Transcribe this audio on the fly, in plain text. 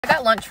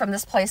got lunch from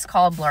this place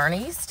called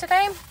Blarney's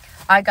today.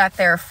 I got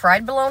their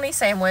fried bologna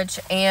sandwich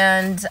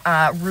and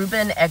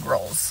Reuben egg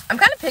rolls. I'm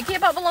kind of picky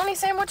about bologna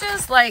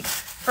sandwiches. Like,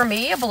 for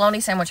me, a bologna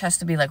sandwich has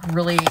to be like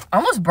really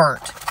almost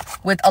burnt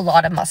with a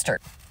lot of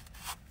mustard.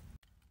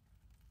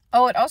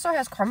 Oh, it also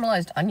has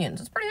caramelized onions.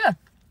 It's pretty good.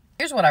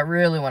 Here's what I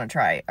really want to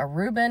try. A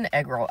Reuben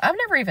egg roll. I've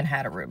never even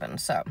had a Reuben,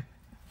 so.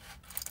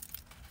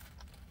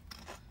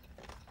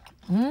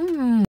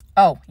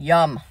 Oh,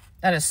 yum.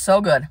 That is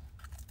so good.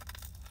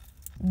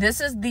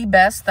 This is the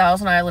best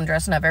Thousand Island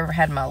dressing I've ever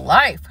had in my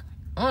life.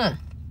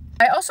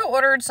 I also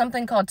ordered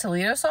something called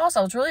Toledo sauce.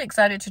 I was really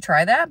excited to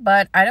try that,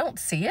 but I don't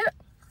see it.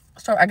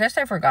 So I guess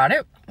I forgot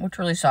it, which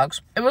really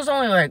sucks. It was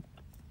only like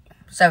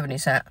 70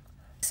 cents.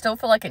 I still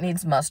feel like it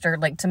needs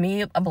mustard. Like, to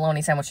me, a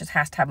bologna sandwich just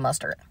has to have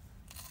mustard.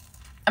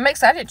 I'm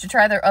excited to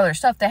try their other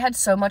stuff. They had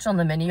so much on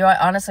the menu. I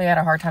honestly had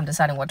a hard time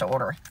deciding what to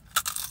order.